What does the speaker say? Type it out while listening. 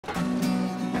Sitting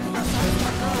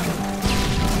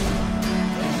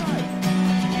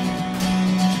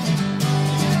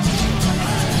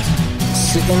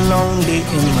lonely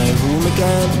in my room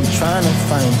again, trying to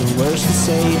find the words to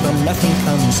say, but nothing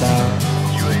comes out.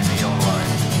 UAV online.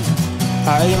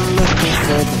 I am looking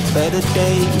for the better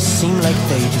days, seem like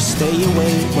they just stay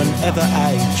away whenever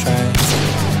I try.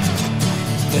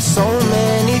 There's so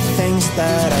many things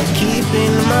that I keep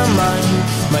in my mind.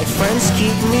 My friends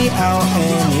keep me out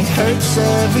and it hurts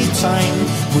every time.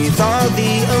 With all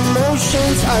the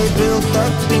emotions I built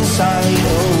up inside,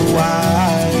 oh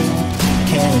why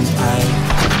can't I?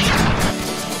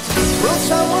 Will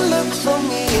someone look for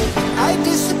me if I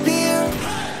disappear?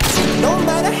 No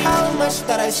matter how much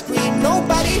that I scream,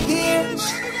 nobody hears.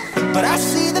 But I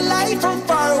see the light from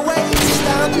far away, it's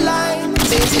down the line.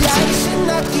 Maybe I should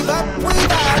not give up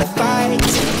without a fight,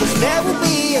 'cause there will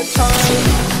be a time.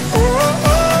 Oh,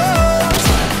 oh,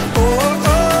 oh,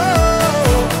 oh, oh,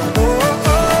 oh,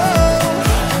 oh.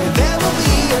 There will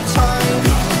be a time.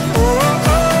 Oh,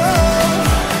 oh,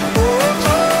 oh, oh,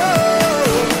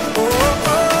 oh,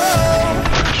 oh, oh.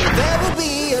 There will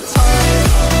be a time.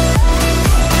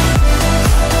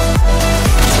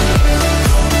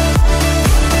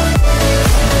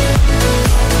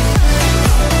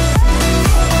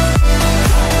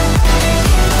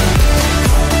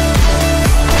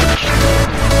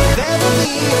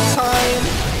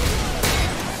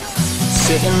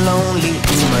 Sitting lonely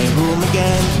in my room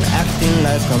again, acting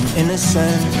like I'm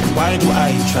innocent. Why do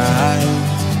I try?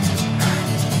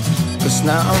 'Cause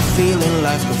now I'm feeling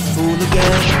like a fool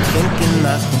again, thinking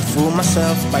I can fool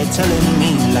myself by telling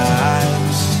me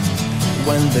lies.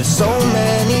 When there's so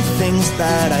many things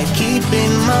that I keep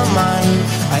in my mind,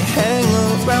 I hang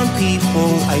around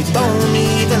people I don't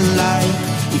even like.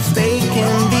 If they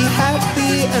can be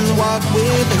happy and walk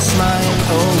with a smile,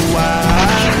 oh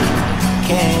why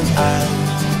can't I?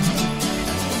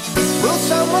 Will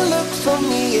someone look for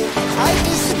me if I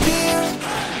disappear?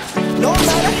 No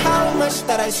matter how much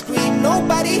that I scream,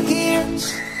 nobody hears.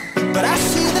 But I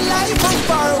see the light from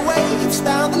far away, it's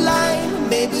down the line.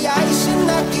 Maybe I should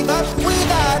not give up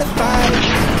without a fight,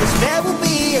 'cause there will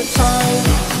be a time.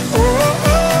 Oh,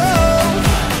 oh,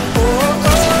 oh, oh,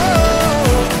 oh,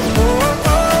 oh,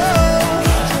 oh.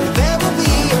 There will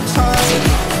be a time.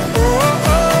 Oh,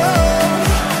 oh,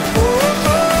 oh,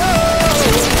 oh,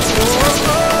 oh,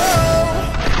 oh.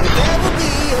 There will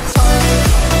be a time.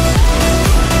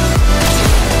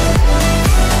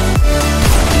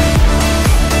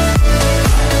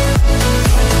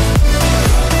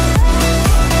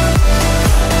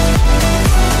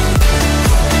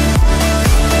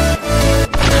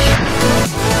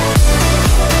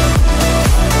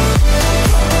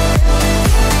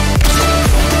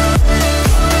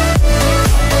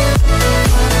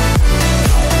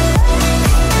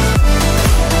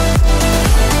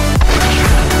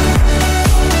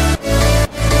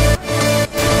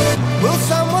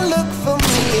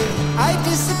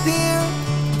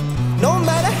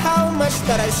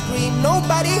 That I scream,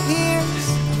 nobody hears.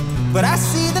 But I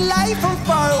see the light from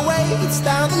far away, it's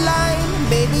down the line.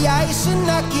 Maybe I should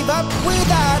not give up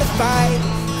without a fight,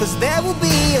 'cause there will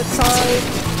be a time.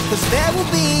 'Cause there will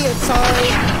be a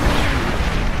time.